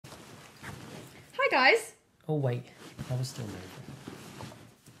guys. Oh, wait. I was still moving.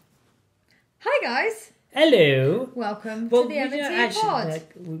 Hi, guys. Hello. Welcome to the M&T pod.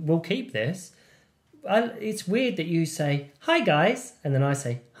 We'll keep this. It's weird that you say, hi, guys, and then I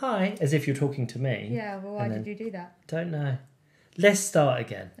say, hi, as if you're talking to me. Yeah, well, why did you do that? Don't know. Let's start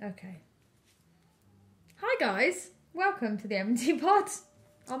again. Okay. Hi, guys. Welcome to the M&T pod.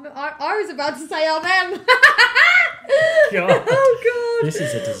 I was about to say amen. God. Oh, God. This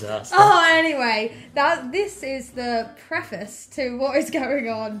is a disaster. Oh, anyway, this is the preface to what is going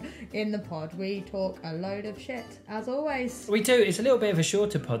on in the pod. We talk a load of shit, as always. We do. It's a little bit of a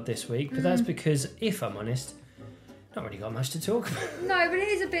shorter pod this week, but that's because, if I'm honest, not really got much to talk about. No, but it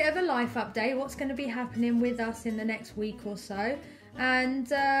is a bit of a life update. What's going to be happening with us in the next week or so.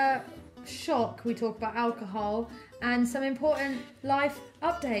 And shock, we talk about alcohol and some important life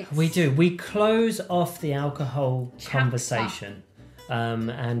updates. We do. We close off the alcohol Chapter. conversation,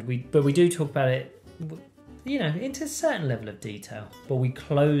 but we do talk about it, into a certain level of detail. But we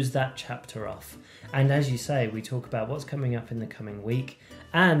close that chapter off, and as you say, we talk about what's coming up in the coming week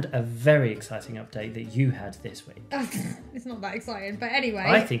and a very exciting update that you had this week. It's not that exciting, but anyway.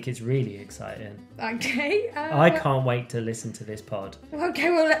 I think it's really exciting. Okay. I can't wait to listen to this pod. Okay,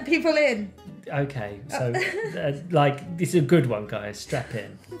 we'll let people in. Okay, so this is a good one, guys. Strap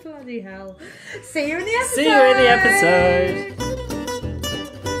in. Bloody hell. See you in the episode. See you in the episode.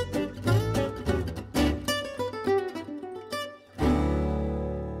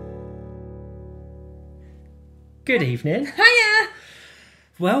 Good evening. Hiya.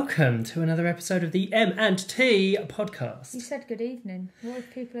 Welcome to another episode of the M&T podcast. You said good evening. What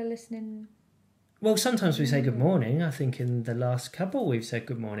if people are listening? Well, sometimes we say good morning. I think in the last couple we've said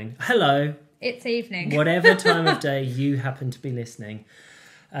good morning. Hello. It's evening. Whatever time of day you happen to be listening.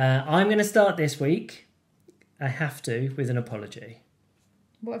 I'm going to start this week, I have to, with an apology.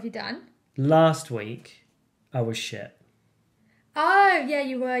 What have you done? Last week, I was shit. Oh, yeah,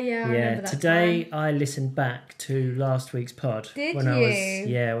 you were, yeah. I remember that today time. I listened back to last week's pod. Did when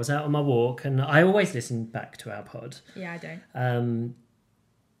you? I was out on my walk, and I always listen back to our pod. Yeah, I don't.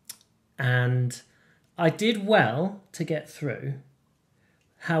 And I did well to get through.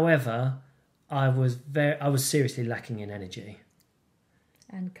 However, I was seriously lacking in energy.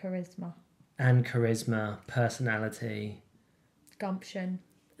 And charisma. Personality. Gumption.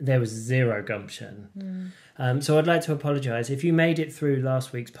 There was zero gumption. So I'd like to apologise. If you made it through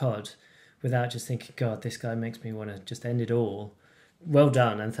last week's pod without just thinking, God, this guy makes me want to just end it all, well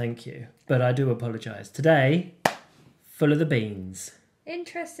done and thank you. But I do apologise. Today, full of the beans.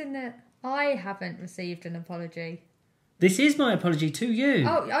 Interesting that I haven't received an apology. This is my apology to you.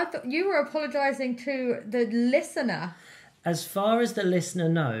 Oh, I thought you were apologising to the listener. As far as the listener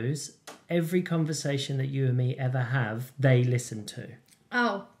knows, every conversation that you and me ever have, they listen to.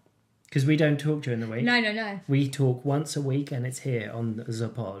 Oh. Because we don't talk during the week. No. We talk once a week and it's here on the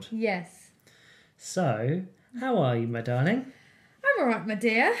pod. Yes. So, how are you, my darling? I'm alright, my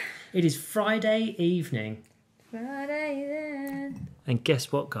dear. It is Friday evening. Friday then. And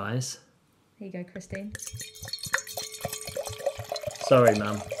guess what, guys? Here you go, Christine. Sorry,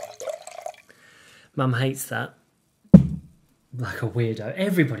 Mum. Mum hates that. Like a weirdo.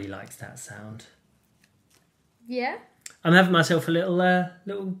 Everybody likes that sound. Yeah? I'm having myself a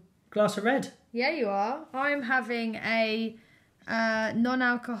little glass of red. Yeah, you are. I'm having a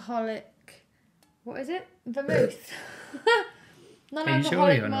non-alcoholic... What is it? Vermouth.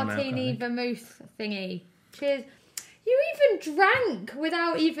 Non-alcoholic you're martini non-alcoholic? Vermouth thingy. Cheers. You even drank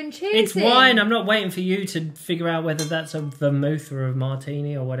without even cheersing. It's wine. I'm not waiting for you to figure out whether that's a vermouth or a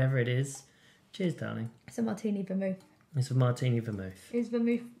martini or whatever it is. Cheers, darling. It's a martini vermouth. It's a martini vermouth. Is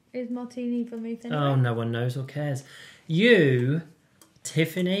martini vermouth anyway? Oh, no one knows or cares. You,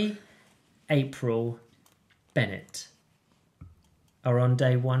 Tiffany, April, Bennett, are on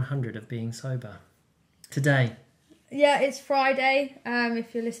day 100 of being sober. Today. Yeah, it's Friday.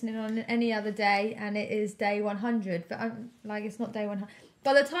 If you're listening on any other day, and it is day 100, but it's not day 100.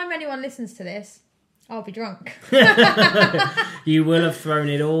 By the time anyone listens to this, I'll be drunk. You will have thrown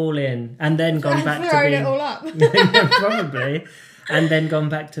it all in and then gone back to being... Thrown it all up. Probably. And then gone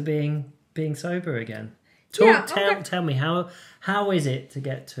back to being sober again. Tell me, how is it to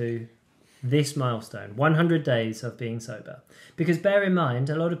get to this milestone, 100 days of being sober? Because bear in mind,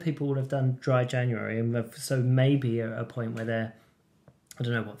 a lot of people will have done dry January, and so maybe a point where they're,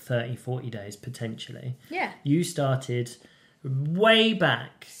 30, 40 days potentially. Yeah. You started way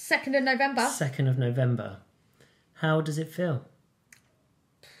back. 2nd of November. 2nd of November. How does it feel?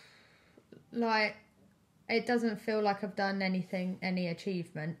 It doesn't feel like I've done any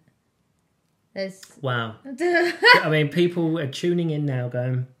achievement. Wow. I mean, people are tuning in now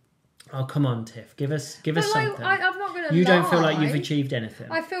going, Oh, come on, Tiff. Give us But like, something. I'm not going to You lie. don't feel like you've achieved anything.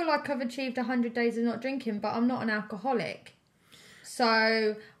 I feel like I've achieved 100 days of not drinking, but I'm not an alcoholic.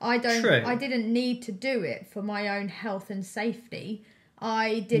 So I don't. True. I didn't need to do it for my own health and safety.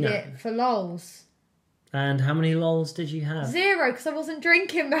 I did it for lols. And how many lols did you have? 0, because I wasn't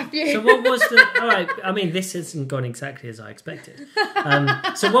drinking, Matthew. So what was the... All right, I mean, this hasn't gone exactly as I expected.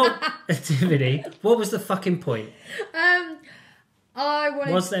 So what... Tiffany, what was the fucking point?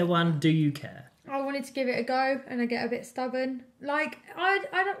 Was there one? Do you care? I wanted to give it a go, and I get a bit stubborn. Like,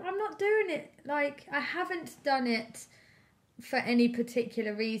 I'm not doing it. Like, I haven't done it for any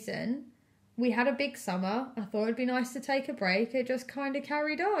particular reason. We had a big summer. I thought it'd be nice to take a break. It just kind of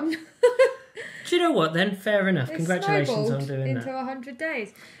carried on. Do you know what then? Fair enough. Congratulations on doing into that. 100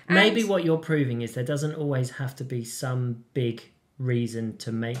 days. Maybe what you're proving is there doesn't always have to be some big reason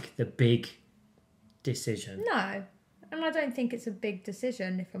to make the big decision. No. And I don't think it's a big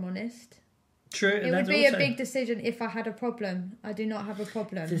decision, if I'm honest. True. It would be a big decision if I had a problem. I do not have a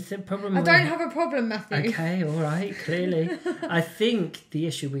problem. I don't have a problem, Matthew. Okay, all right, clearly. I think the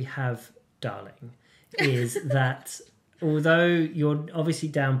issue we have, darling, is that although you're obviously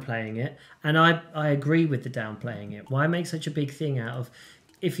downplaying it, and I agree with the downplaying it, why make such a big thing out of...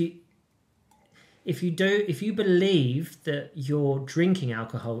 If you believe that your drinking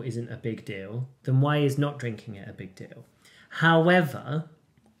alcohol isn't a big deal, then why is not drinking it a big deal? However,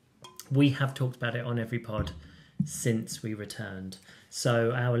 we have talked about it on every pod since we returned.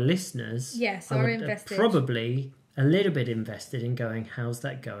 So our listeners are invested. Probably a little bit invested in going, how's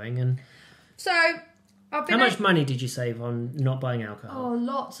that going? And so I've been... How much money did you save on not buying alcohol? Oh,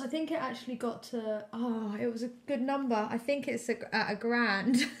 lots. I think it actually got to... Oh, it was a good number. I think it's at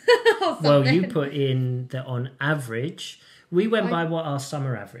 $1,000 or something. Well, you put in that on average. We went by what our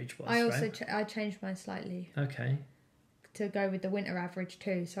summer average was, I also right? I changed mine slightly. Okay. To go with the winter average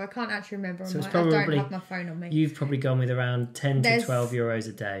too. So I can't actually remember. So I don't have my phone on me. You've probably gone with around 10 to 12 euros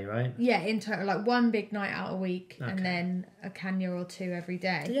a day, right? Yeah, in total. Like one big night out a week and then a canya or two every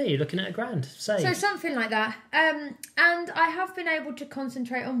day. Yeah, you're looking at $1,000 saved. So something like that. And I have been able to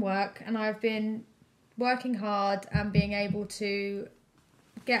concentrate on work, and I've been working hard and being able to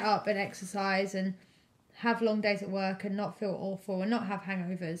get up and exercise and have long days at work and not feel awful and not have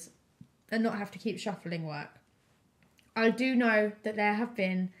hangovers and not have to keep shuffling work. I do know that there have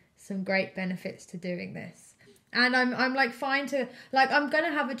been some great benefits to doing this. And I'm like fine to... Like, I'm going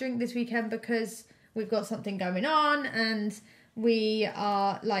to have a drink this weekend because we've got something going on and we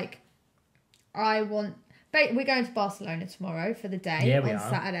are like... We're going to Barcelona tomorrow for the day on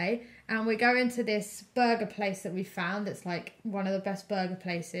Saturday. And we're going to this burger place that we found that's like one of the best burger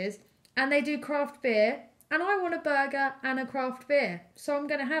places. And they do craft beer. And I want a burger and a craft beer. So I'm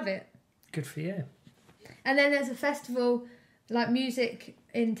going to have it. Good for you. And then there's a festival, like music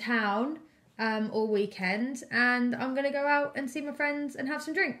in town, all weekend. And I'm going to go out and see my friends and have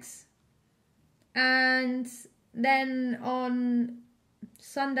some drinks. And then on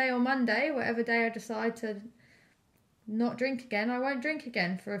Sunday or Monday, whatever day I decide to not drink again, I won't drink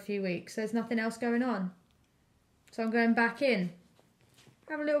again for a few weeks. There's nothing else going on. So I'm going back in.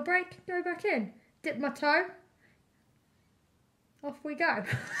 Have a little break, go back in. Dip my toe. Off we go.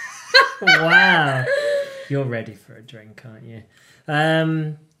 Wow. You're ready for a drink, aren't you?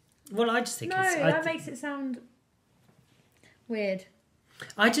 Well, I just think that makes it sound weird.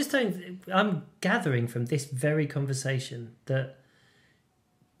 I just don't... I'm gathering from this very conversation that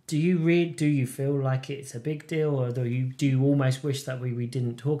do you feel like it's a big deal, or do you almost wish that we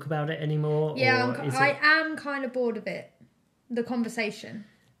didn't talk about it anymore? Yeah, I am kind of bored of it. The conversation.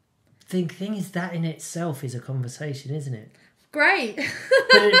 The thing is, that in itself is a conversation, isn't it? Great.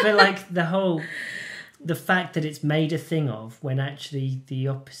 but like the fact that it's made a thing of when actually the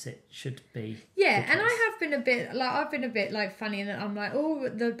opposite should be. Yeah, and I have been I've been a bit like funny, and I'm like, oh,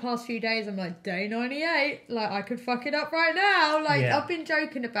 the past few days I'm like, day 98, like I could fuck it up right now. Like I've been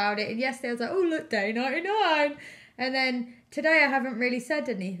joking about it, and yesterday I was like, oh look, day 99, and then today I haven't really said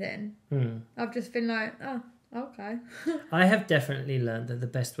anything. I've just been like, oh, okay. I have definitely learned that the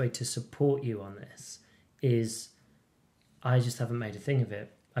best way to support you on this is I just haven't made a thing of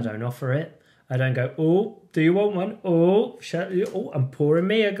it. I don't offer it. I don't go, oh, do you want one? Oh, I'm pouring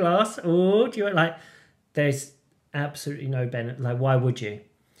me a glass. Oh, do you want... Like, there's absolutely no benefit. Like, why would you?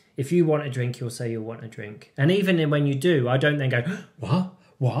 If you want a drink, you'll say you'll want a drink. And even when you do, I don't then go, what?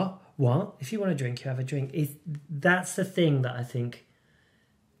 If you want a drink, you have a drink. That's the thing that I think,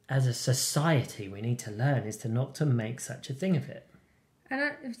 as a society, we need to learn, is to not to make such a thing of it.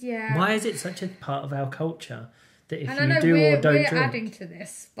 Why is it such a part of our culture? That if you do or don't drink. We're adding to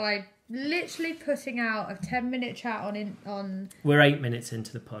this by literally putting out a 10-minute chat on. We're 8 minutes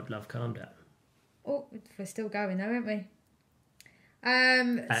into the pod, love. Calm down. Oh, we're still going though, aren't we?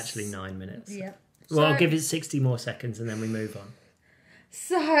 Actually, 9 minutes. Yeah. Well, I'll give it 60 more seconds and then we move on.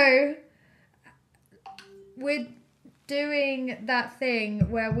 So we're doing that thing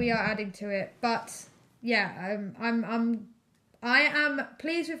where we are adding to it, but yeah, I am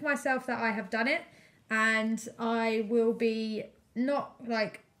pleased with myself that I have done it, and I will be not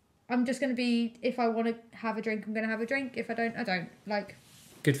like I'm just going to be, if I want to have a drink, I'm going to have a drink. If I don't, I don't. Like,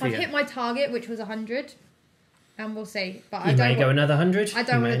 good for you. I've hit my target, which was 100, and we'll see. But you may go another 100. I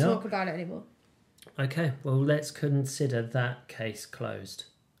don't want to talk about it anymore. Okay, well, let's consider that case closed.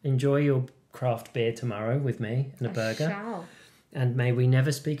 Enjoy your craft beer tomorrow with me and a burger. Shall. And may we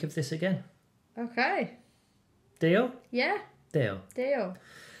never speak of this again. Okay. Deal? Yeah. Deal.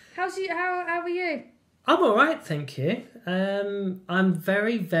 How are you? I'm all right, thank you. I'm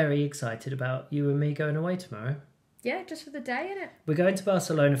very, very excited about you and me going away tomorrow. Yeah, just for the day, innit? We're going to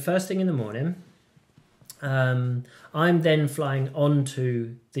Barcelona first thing in the morning. I'm then flying on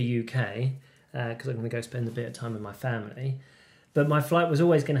to the UK because I'm going to go spend a bit of time with my family. But my flight was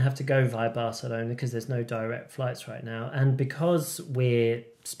always going to have to go via Barcelona because there's no direct flights right now. And because we're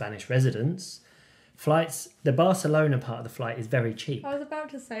Spanish residents, the Barcelona part of the flight is very cheap. I was about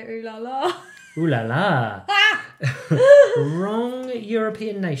to say ooh la la. Ooh la la. Wrong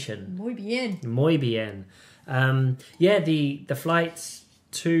European nation. Muy bien. Muy bien. The flights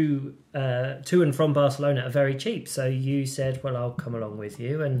to and from Barcelona are very cheap. So you said, well, I'll come along with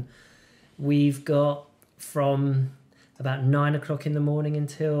you. And we've got from about 9 o'clock in the morning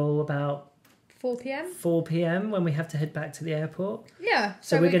until about 4 p.m. 4 p.m. when we have to head back to the airport. Yeah.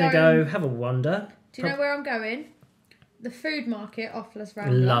 So we're going to go have a wander. Do you know where I'm going? The food market off Las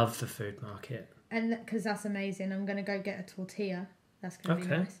Ramblas. Love the food market. And because that's amazing. I'm going to go get a tortilla. That's going to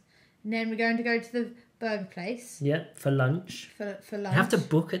be Okay. nice. And then we're going to go to the burger place. Yeah, for lunch. For lunch. You have to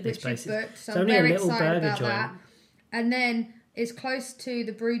book at this Which place. is booked, so It's I'm only a very little excited burger about joint. that. And then it's close to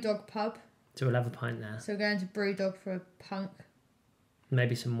the Brewdog pub. So we'll have a pint there. So we're going to Brewdog for a punk.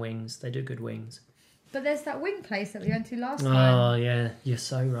 Maybe some wings. They do good wings. But there's that wing place that we went to last time. Oh, yeah. You're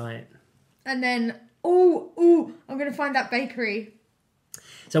so right. And then, I'm going to find that bakery.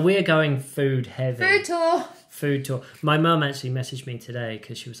 So we are going food heavy. Food tour. My mum actually messaged me today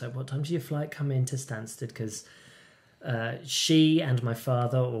because she was like, what time does your flight come into Stansted? Because she and my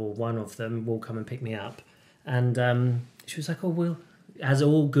father, or one of them, will come and pick me up. And she was like, well, as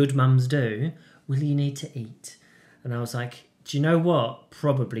all good mums do, will you need to eat? And I was like, do you know what?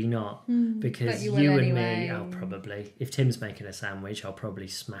 Probably not. Because you and anyway. me, I'll probably, if Tim's making a sandwich, I'll probably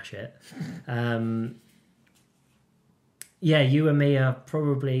smash it. You and me are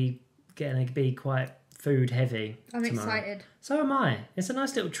probably going to be quite food heavy I'm tomorrow. excited. So am I. It's a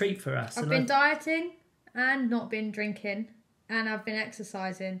nice little treat for us. I've been dieting and not been drinking, and I've been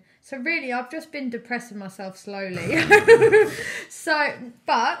exercising. So really, I've just been depressing myself slowly. So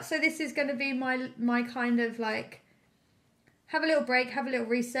this is going to be my kind of like, have a little break, have a little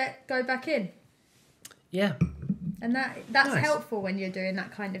reset, go back in. Yeah. And that's nice. Helpful when you're doing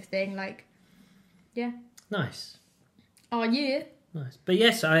that kind of thing. Like, yeah. Nice. Are you? Nice. But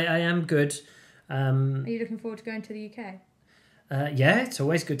yes, I am good. Are you looking forward to going to the UK? It's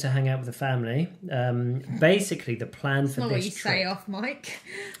always good to hang out with the family. Basically, the plan for this trip... Not what you say off mic.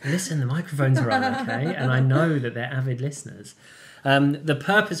 Listen, the microphones are on, okay? And I know that they're avid listeners. The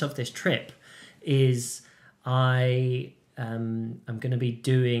purpose of this trip is I'm going to be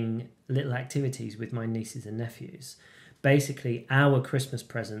doing little activities with my nieces and nephews. Basically, our Christmas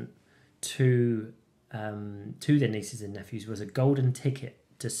present to their nieces and nephews was a golden ticket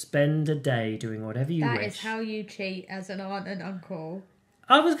to spend a day doing whatever you wish. That is how you cheat as an aunt and uncle.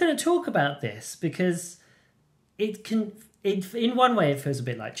 I was going to talk about this because in one way it feels a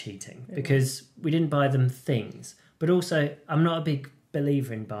bit like cheating because we didn't buy them things, but also I'm not a big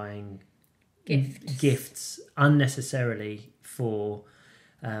believer in buying gifts unnecessarily for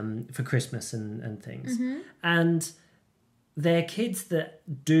Christmas and things. Mm-hmm. And they're kids that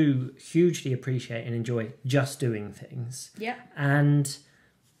do hugely appreciate and enjoy just doing things. Yeah. And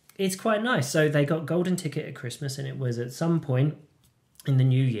it's quite nice. So they got golden ticket at Christmas, and it was at some point in the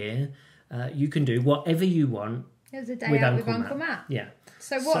new year, you can do whatever you want. It was a day out with Uncle Matt. Yeah.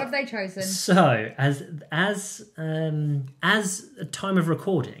 So what have they chosen? So as a time of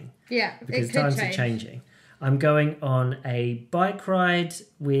recording, because times are changing, I'm going on a bike ride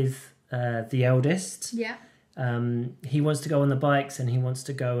with the eldest. Yeah. He wants to go on the bikes, and he wants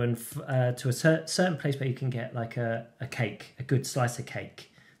to go and to a certain place where you can get like a cake, a good slice of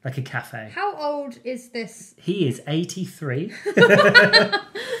cake, like a cafe. How old is this? He is 83.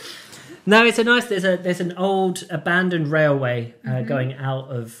 No, it's a nice. There's an old abandoned railway going out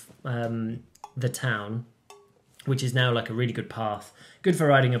of the town, which is now like a really good path, good for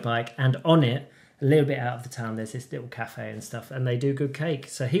riding a bike. And on it, a little bit out of the town, there's this little cafe and stuff, and they do good cake.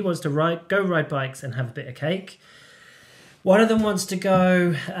 So he wants to go ride bikes and have a bit of cake. One of them wants to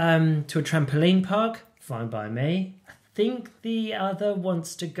go to a trampoline park. Fine by me. I think the other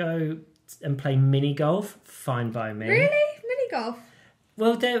wants to go and play mini golf. Fine by me. Really? Mini golf?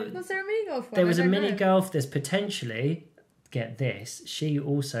 Well, was there a mini golf one? There was a mini golf. There's potentially, get this, she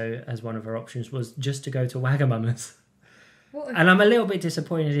also, as one of her options, was just to go to Wagamama's. And I'm a little bit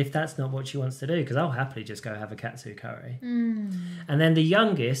disappointed if that's not what she wants to do, because I'll happily just go have a katsu curry. And then the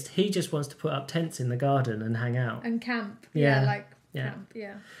youngest, he just wants to put up tents in the garden and hang out. And camp. Camp,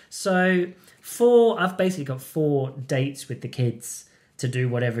 yeah. So I've basically got 4 dates with the kids to do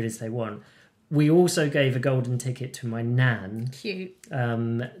whatever it is they want. We also gave a golden ticket to my nan. Cute.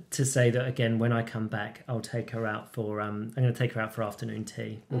 To say that, again, when I come back, I'll take her out for... I'm going to take her out for afternoon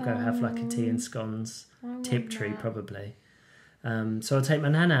tea. We'll go have like a tea and scones. Tiptree, probably. So I'll take my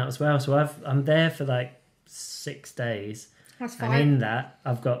nan out as well. So I'm there for like 6 days. That's fine. And in that,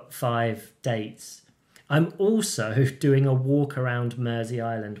 I've got 5 dates. I'm also doing a walk around Mersey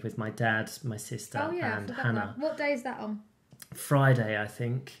Island with my dad, my sister, and Hannah. What day is that on? Friday, I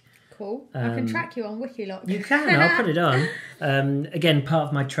think. Cool. I can track you on Wikiloc. You can. I'll put it on. Again, part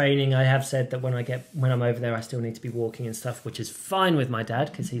of my training, I have said that when I'm over there, I still need to be walking and stuff, which is fine with my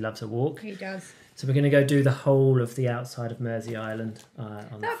dad because he loves a walk. He does. So we're going to go do the whole of the outside of Mersey Island.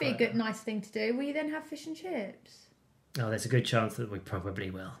 That'd be a good, nice thing to do. Will you then have fish and chips? Oh, there's a good chance that we probably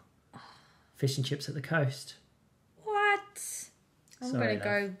will. Fish and chips at the coast. What? I'm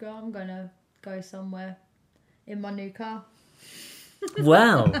gonna go somewhere in my new car.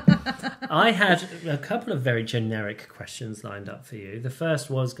 Well, I had a couple of very generic questions lined up for you. The first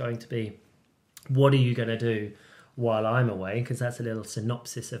was going to be, what are you going to do while I'm away? Because that's a little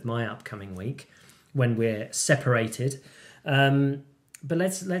synopsis of my upcoming week when we're separated. But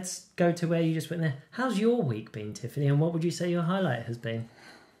let's go to where you just went there. How's your week been, Tiffany? And what would you say your highlight has been?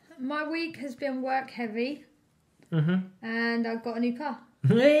 My week has been work heavy. And I've got a new car.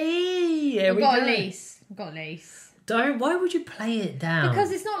 Hey, I've got a lease. Why would you play it down?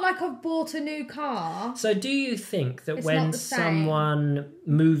 Because it's not like I've bought a new car. So do you think that when someone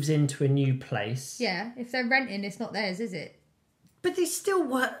moves into a new place... Yeah, if they're renting, it's not theirs, is it? But they still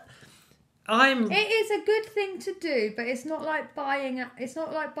work... It is a good thing to do, but it's not like buying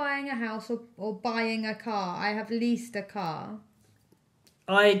a house or buying a car. I have leased a car.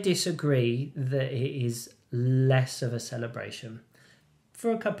 I disagree that it is less of a celebration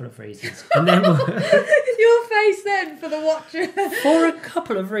for a couple of reasons. And then your face then for the watcher. For a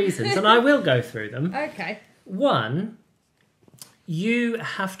couple of reasons, and I will go through them. Okay. One, you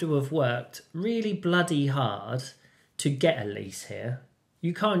have to have worked really bloody hard to get a lease here.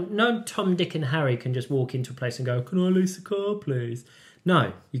 You can't. No Tom, Dick, and Harry can just walk into a place and go, "Can I lease a car, please?"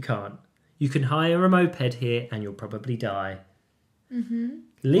 No, you can't. You can hire a moped here, and you'll probably die.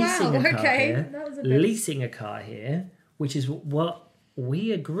 Leasing a car here, which is what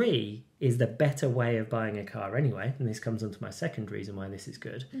we agree is the better way of buying a car anyway, and this comes on to my second reason why this is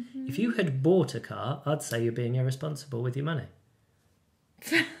good. If you had bought a car, I'd say you're being irresponsible with your money.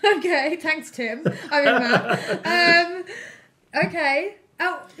 Okay, thanks, Tim. I'm in that. Okay.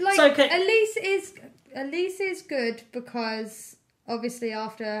 Oh, like so, okay. A lease is good because obviously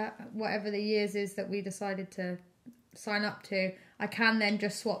after whatever the years is that we decided to sign up to, I can then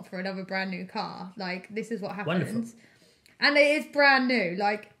just swap for another brand new car. Like, this is what happens. Wonderful. And it is brand new.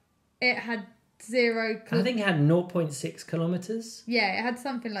 Like, it had 0... I think it had 0.6 kilometres. Yeah, it had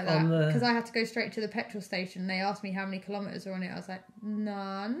something like that. Because I had to go straight to the petrol station. They asked me how many kilometres were on it. I was like,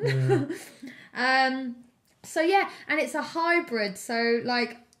 none. So, yeah. And it's a hybrid. So,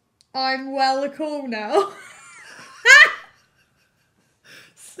 like, I'm well cool now.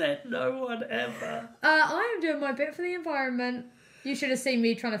 Said no one ever. I am doing my bit for the environment. You should have seen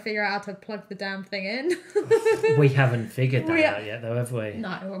me trying to figure out how to plug the damn thing in. We haven't figured that out yet, though, have we? No,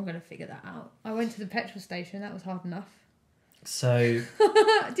 I'm going to figure that out. I went to the petrol station. That was hard enough. So...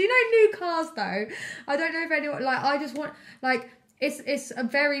 Do you know new cars, though? I don't know if anyone... Like, I just want... Like, it's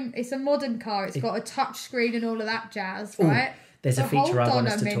a modern car. It's got a touch screen and all of that jazz, right? Ooh, there's a feature I want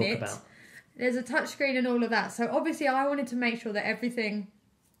us to talk about. There's a touch screen and all of that. So, obviously, I wanted to make sure that everything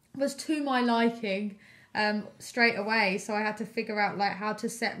was to my liking straight away. So I had to figure out like how to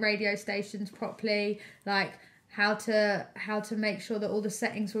set radio stations properly, like how to make sure that all the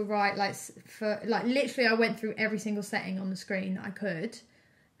settings were right. Like for like literally, I went through every single setting on the screen that I could,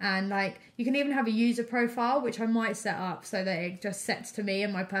 And like you can even have a user profile, which I might set up so that it just sets to me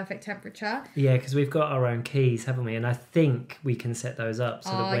and my perfect temperature. Yeah, because we've got our own keys, haven't we? And I think we can set those up so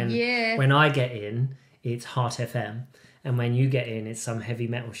that when I get in, it's Heart FM, and when you get in, it's some heavy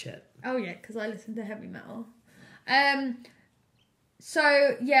metal shit. Oh yeah, because I listen to heavy metal.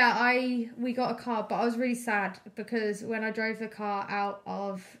 So yeah, we got a car, but I was really sad because when I drove the car out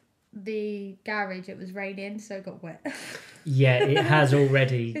of the garage, it was raining, so it got wet. Yeah, it has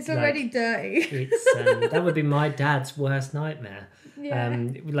already. It's already dirty. It's that would be my dad's worst nightmare. Yeah.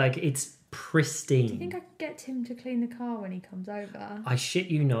 Like it's pristine. Do you think I could get Tim to clean the car when he comes over? I shit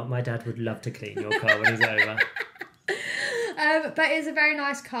you not, my dad would love to clean your car when he's over. But it's a very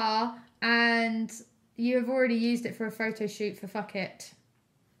nice car, and you have already used it for a photo shoot for Fuck It.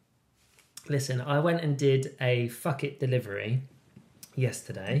 Listen, I went and did a Fuck It delivery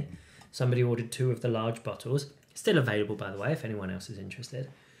yesterday. Somebody ordered 2 of the large bottles. Still available, by the way, if anyone else is interested.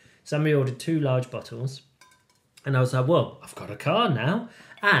 Somebody ordered 2 large bottles. And I was like, well, I've got a car now.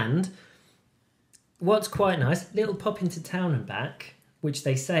 And what's quite nice, little pop into town and back, which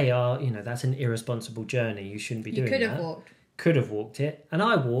they say are, that's an irresponsible journey. You shouldn't be doing that. You could have walked. Could have walked it. And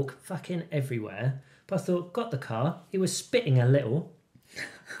I walk fucking everywhere. But I thought, got the car. It was spitting a little.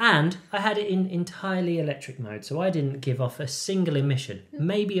 And I had it in entirely electric mode, so I didn't give off a single emission.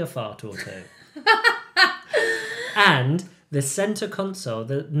 Maybe a fart or 2. And the centre console,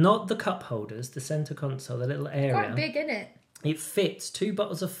 not the cup holders, the centre console, the little area. Quite big, isn't it? It fits 2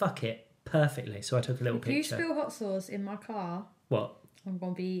 bottles of Fuck It perfectly. So I took a little picture. If you spill hot sauce in my car, what? I'm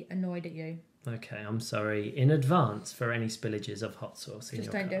going to be annoyed at you. Okay, I'm sorry in advance for any spillages of hot sauce in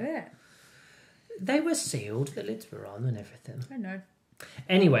your car. Just don't do it. They were sealed, the lids were on and everything. I know.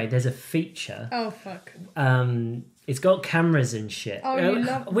 Anyway, there's a feature. Oh, fuck. It's got cameras and shit. Oh, you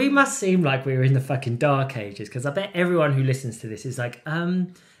love them. We must seem like we were in the fucking dark ages, because I bet everyone who listens to this is like,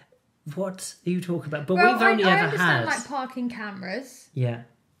 what are you talking about? But we've only I ever understand, had... like, parking cameras. Yeah.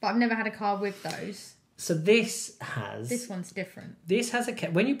 But I've never had a car with those. So this has... This one's different. This has a...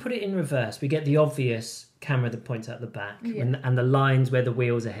 When you put it in reverse, we get the obvious camera that points out the back, yeah. and the lines where the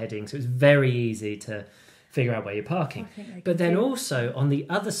wheels are heading, so it's very easy to figure out where you're parking. But then also on the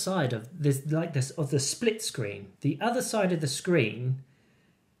other side of the split screen, the other side of the screen,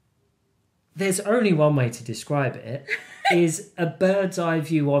 there's only one way to describe it, is a bird's eye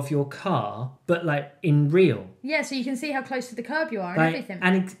view of your car, but like in real. Yeah, so you can see how close to the curb you are and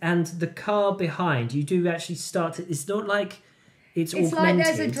everything. And the car behind, you do actually start to... It's not like it's augmented. Like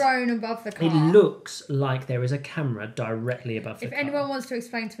there's a drone above the car. It looks like there is a camera directly above the car. If anyone wants to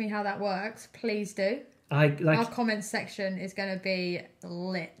explain to me how that works, please do. Our comments section is going to be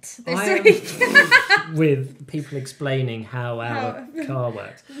lit this week. With people explaining how our car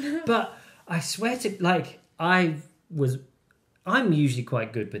works. But I swear to... I'm usually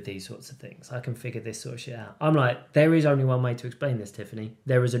quite good with these sorts of things. I can figure this sort of shit out. I'm like, there is only one way to explain this, Tiffany.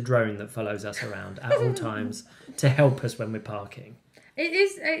 There is a drone that follows us around at all times to help us when we're parking.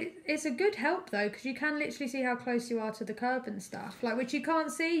 It's a good help, though, because you can literally see how close you are to the curb and stuff, like which you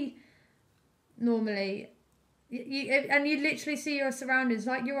can't see normally. And you literally see your surroundings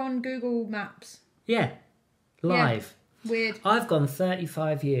like you're on Google Maps. Yeah, live. Yeah. Weird. I've gone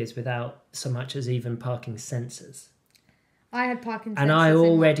 35 years without so much as even parking sensors. I had parking sensors. And I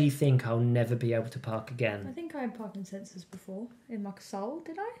already think I'll never be able to park again. I think I had parking sensors before in my Soul,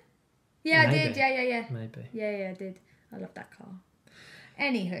 did I? Yeah, maybe. I did. Yeah. Maybe. Yeah, I did. I love that car.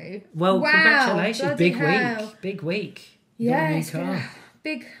 Anywho. Well, wow, congratulations. Big hell. week. Big week. Yeah, it's been a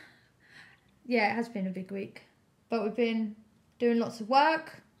big... Yeah, it has been a big week. But we've been doing lots of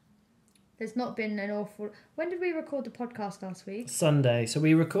work. There's not been an awful... When did we record the podcast last week? Sunday. So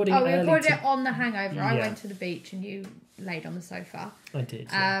we recording early. Oh, we recorded it on the hangover. Yeah. I went to the beach and you laid on the sofa. I did.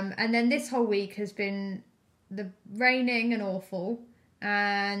 Yeah. And then this whole week has been the raining and awful.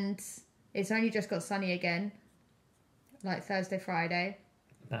 And it's only just got sunny again. Like Thursday, Friday.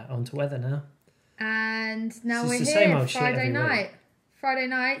 Back onto weather now. And now we're the here same old Friday shit night. week. Friday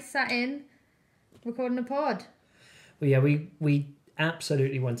night, sat in, recording a pod. Well, yeah, we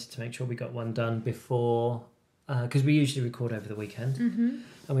absolutely wanted to make sure we got one done before, because we usually record over the weekend, and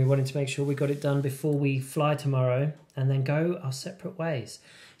we wanted to make sure we got it done before we fly tomorrow and then go our separate ways.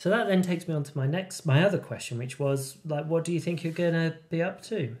 So that then takes me on to my other question, which was like, what do you think you're going to be up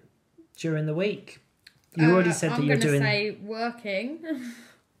to during the week? You already said that you're doing... I'm going to say working.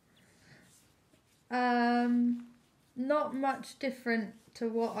 Not much different to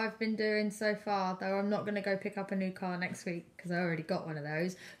what I've been doing so far, though I'm not going to go pick up a new car next week because I already got one of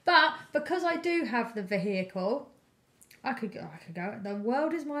those. But because I do have the vehicle, I could go. The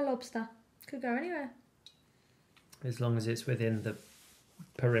world is my lobster. Could go anywhere. As long as it's within the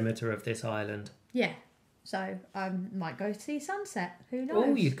perimeter of this island. Yeah. So I might go see sunset. Who knows?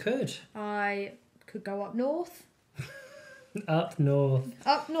 Oh, you could. I could go up north. Up north.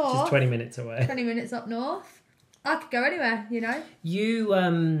 Up north. Just 20 minutes away. 20 minutes up north. I could go anywhere, you know.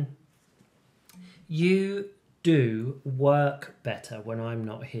 You do work better when I'm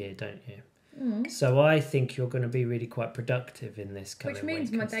not here, don't you? So I think you're going to be really quite productive in this coming week. Which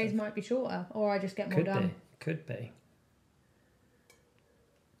means my days might be shorter, or I just get more done. Could be.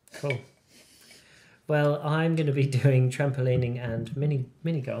 Cool. Well, I'm going to be doing trampolining and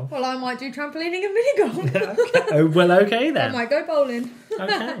mini golf. Well, I might do trampolining and mini golf. Okay. Oh, well, okay then. I might go bowling.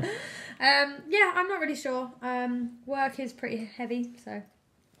 Okay. Yeah, I'm not really sure. Work is pretty heavy, so.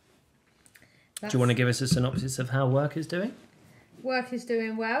 Do you want to give us a synopsis of how work is doing? Work is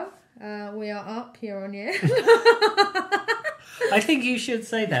doing well. We are up year on year. I think you should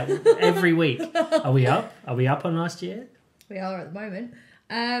say that every week. Are we up? Are we up on last year? We are at the moment.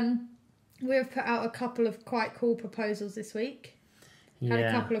 We've put out a couple of quite cool proposals this week. Had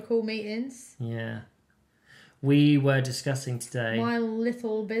a couple of cool meetings. Yeah. We were discussing today... My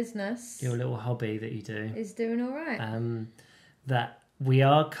little business... Your little hobby that you do. Is doing all right. That we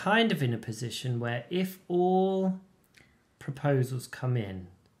are kind of in a position where if all proposals come in,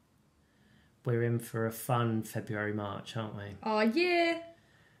 we're in for a fun February, March, aren't we? Oh, yeah.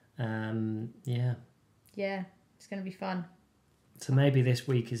 Yeah. Yeah, it's going to be fun. So maybe this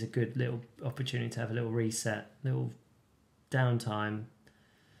week is a good little opportunity to have a little reset, little downtime.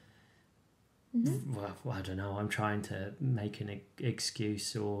 Mm-hmm. Well, I don't know. I'm trying to make an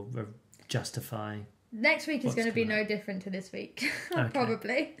excuse or justify. Next week is going to be no different to this week, okay.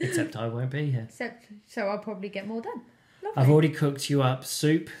 Probably. Except I won't be here. So I'll probably get more done. Lovely. I've already cooked you up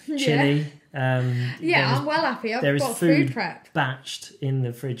soup, chilli. Yeah, I'm well happy. I've got food prep batched in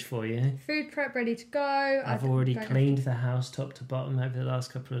the fridge for you. Food prep ready to go. I've already cleaned the house top to bottom over the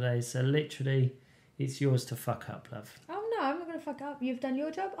last couple of days. So literally, it's yours to fuck up, love. Oh no, I'm not going to fuck up. You've done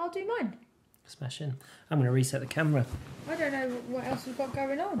your job. I'll do mine. Smash in. I'm going to reset the camera. I don't know what else we've got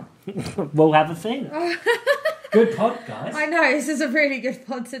going on. We'll have a thing. Good pod, guys. I know, this is a really good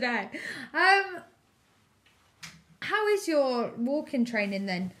pod today. How is your walking training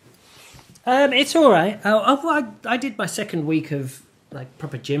then? It's all right. I did my second week of like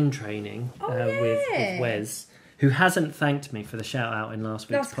proper gym training with Wes, who hasn't thanked me for the shout out in last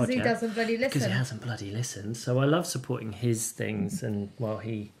week's podcast. That's because he doesn't bloody listen. Because he hasn't bloody listened. So I love supporting his things, and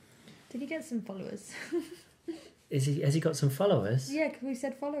he. Did he get some followers? Has he got some followers? Yeah, because we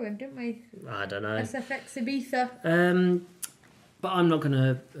said follow him, didn't we? I don't know. SFX Ibiza. But I'm not going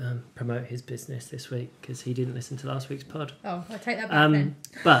to promote his business this week because he didn't listen to last week's pod. Oh, I'll take that back then.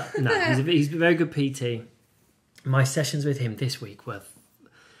 But no, he's a very good PT. My sessions with him this week were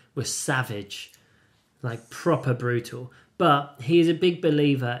savage, like proper brutal. But he is a big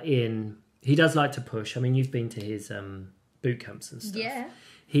believer in... He does like to push. I mean, you've been to his boot camps and stuff. Yeah.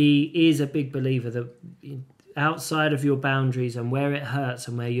 He is a big believer that outside of your boundaries and where it hurts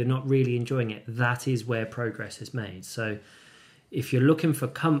and where you're not really enjoying it, that is where progress is made. So if you're looking for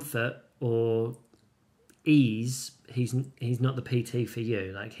comfort or ease, he's not the PT for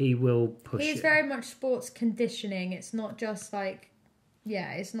you. Like, he will push you. He's very much sports conditioning. It's not just like...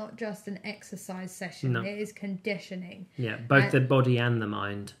 Yeah, it's not just an exercise session. No. It is conditioning. Yeah, both the body and the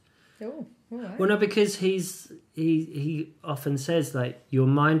mind. Oh, all right. Well, no, because he often says, like, your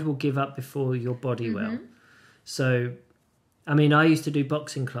mind will give up before your body will. So, I mean, I used to do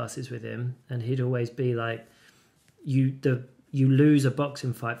boxing classes with him, and he'd always be like, you lose a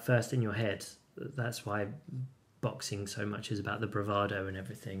boxing fight first in your head. That's why boxing so much is about the bravado and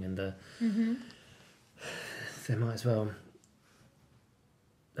everything, and they might as well...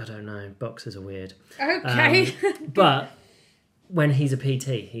 I don't know, boxers are weird. Okay. But when he's a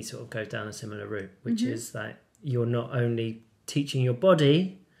PT, he sort of goes down a similar route, which is like you're not only teaching your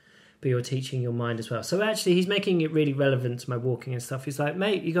body, but you're teaching your mind as well. So actually, he's making it really relevant to my walking and stuff. He's like,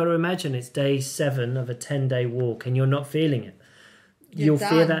 mate, you got to imagine it's day 7 of a 10-day walk and you're not feeling it. You'll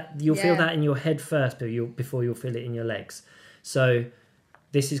feel that in your head first before you'll feel it in your legs. So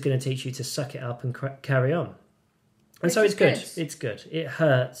this is going to teach you to suck it up and carry on. And so it's good. It's good. It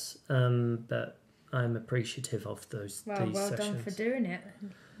hurts, but I'm appreciative of these sessions. Well done for doing it.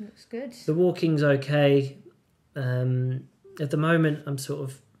 Looks good. The walking's okay. At the moment,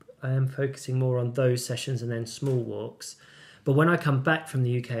 I am focusing more on those sessions and then small walks. But when I come back from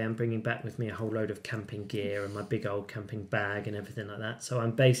the UK, I'm bringing back with me a whole load of camping gear and my big old camping bag and everything like that. So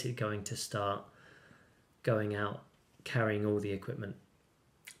I'm basically going to start going out carrying all the equipment.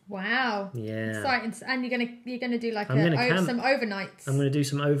 Wow. Yeah. Exciting. And you're gonna do like some overnights. I'm gonna do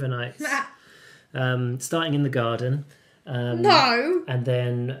some overnights. Starting in the garden. No. And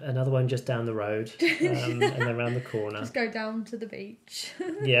then another one just down the road, and then around the corner. Just go down to the beach.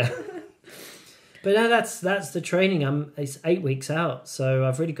 Yeah. But no, that's the training. It's 8 weeks out, so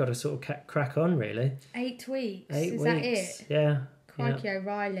I've really got to sort of crack on, really. 8 weeks? 8 Is weeks. that it? Yeah. Crikey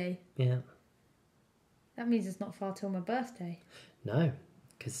O'Reilly. Yeah. That means it's not far till my birthday. No,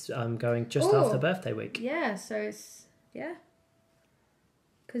 because I'm going just after birthday week. Yeah, so it's... Yeah.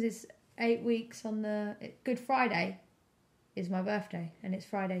 Because it's 8 weeks on the... Good Friday is my birthday, and it's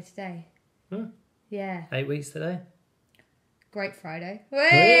Friday today. Yeah. 8 weeks today. Great Friday.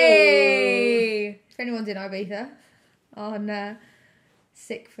 Hey! If anyone's in Ibiza, on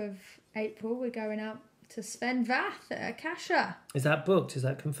 6th of April, we're going out to Sven Vath at Akasha. Is that booked? Is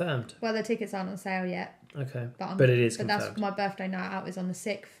that confirmed? Well, the tickets aren't on sale yet. Okay. But it is confirmed. That's my birthday night out is on the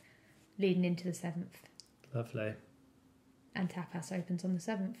 6th, leading into the 7th. Lovely. And tapas opens on the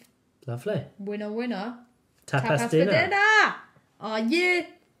 7th. Lovely. Winner. Tapas for dinner. dinner. Oh, yeah.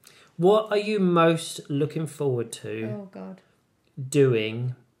 What are you most looking forward to Oh, God.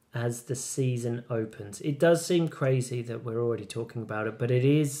 doing as the season opens? It does seem crazy that we're already talking about it, but it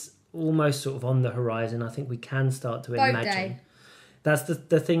is almost sort of on the horizon. I think we can start to imagine. Boat day. That's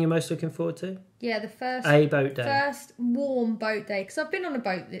the thing you're most looking forward to? Yeah, the first boat day. First warm boat day. Because I've been on a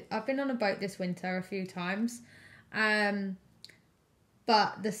boat. I've been on a boat this winter a few times,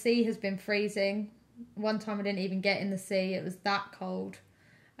 but the sea has been freezing. One time I didn't even get in the sea. It was that cold.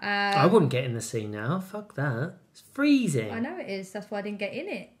 I wouldn't get in the sea now. Fuck that. It's freezing. I know it is. That's why I didn't get in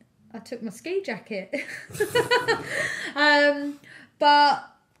it. I took my ski jacket. But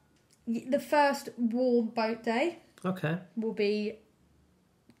the first warm boat day will be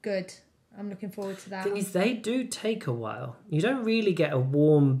good. I'm looking forward to that. The thing is, they do take a while. You don't really get a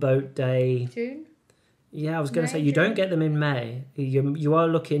warm boat day. June? Yeah, I was going to say, you don't get them in May. You are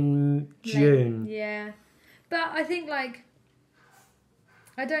looking June. Yeah. But I think, like,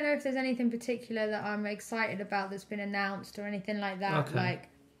 I don't know if there's anything particular that I'm excited about that's been announced or anything like that. Okay. Like,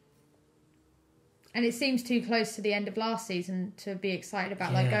 and it seems too close to the end of last season to be excited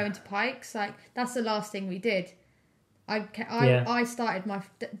about, like, going to Pikes. Like, that's the last thing we did. I started my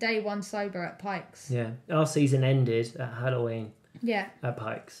day one sober at Pikes. Yeah. Our season ended at Halloween. Yeah. At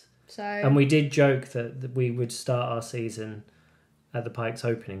Pikes. So. And we did joke that we would start our season at the Pikes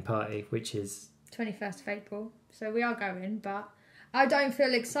opening party, which is 21st of April. So we are going, but I don't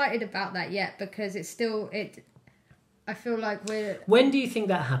feel excited about that yet because it's still I feel like we're. When do you think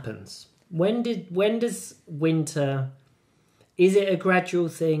that happens? When does winter? Is it a gradual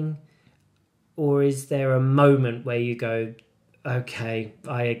thing, or is there a moment where you go, okay,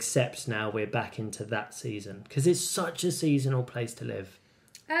 I accept now we're back into that season? Because it's such a seasonal place to live.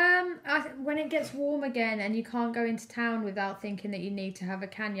 When it gets warm again and you can't go into town without thinking that you need to have a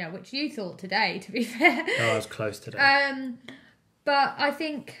canya, which you thought today, to be fair. Oh, I was close today. But I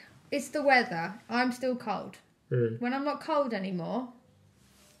think it's the weather. I'm still cold. When I'm not cold anymore,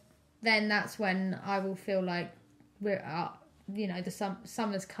 then that's when I will feel like we're up. You know, the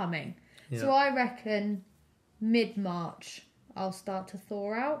summer's coming. Yeah. So I reckon mid-March I'll start to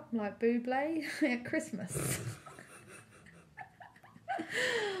thaw out like Bublé at Christmas.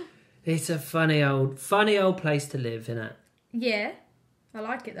 It's a funny old place to live, isn't it? Yeah, I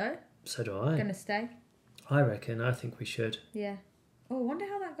like it though. So do I. I'm gonna stay. I think we should. Yeah. Oh, I wonder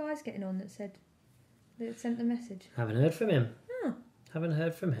how that guy's getting on that sent the message. Haven't heard from him. Oh. Haven't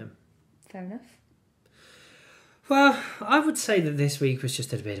heard from him. Fair enough. Well, I would say that this week was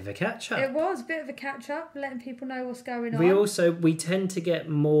just a bit of a catch-up. It was a bit of a catch-up, letting people know what's going on. We tend to get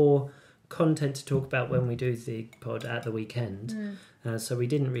more content to talk about when we do the pod at the weekend. So we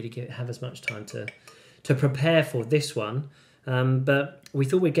didn't really have as much time to prepare for this one. But we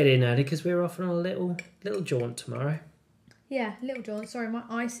thought we'd get in early because we were off on a little jaunt tomorrow. Yeah, little jaunt. Sorry, my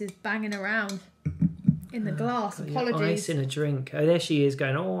ice is banging around in the glass. Apologies. Ice in a drink. Oh, there she is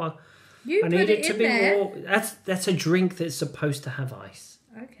going, I need it to be there. warm. That's a drink that's supposed to have ice.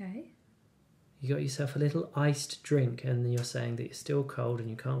 Okay. You got yourself a little iced drink and you're saying that you're still cold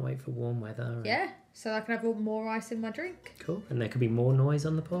and you can't wait for warm weather. Yeah, so I can have more ice in my drink. Cool. And there could be more noise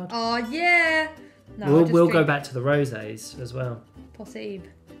on the pod. Oh, yeah. No, we'll go back to the rosés as well. Possible.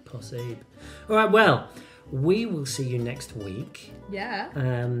 All right, well, we will see you next week. Yeah.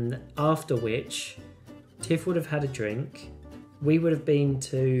 After which, Tiff would have had a drink. We would have been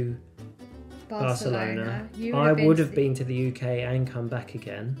to Barcelona. I would have been to the UK and come back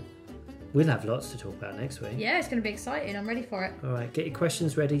again. We'll have lots to talk about next week. Yeah, it's going to be exciting. I'm ready for it. All right, get your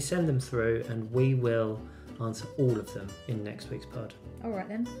questions ready, send them through, and we will answer all of them in next week's pod. All right,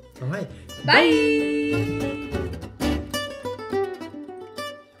 then. All right. Bye.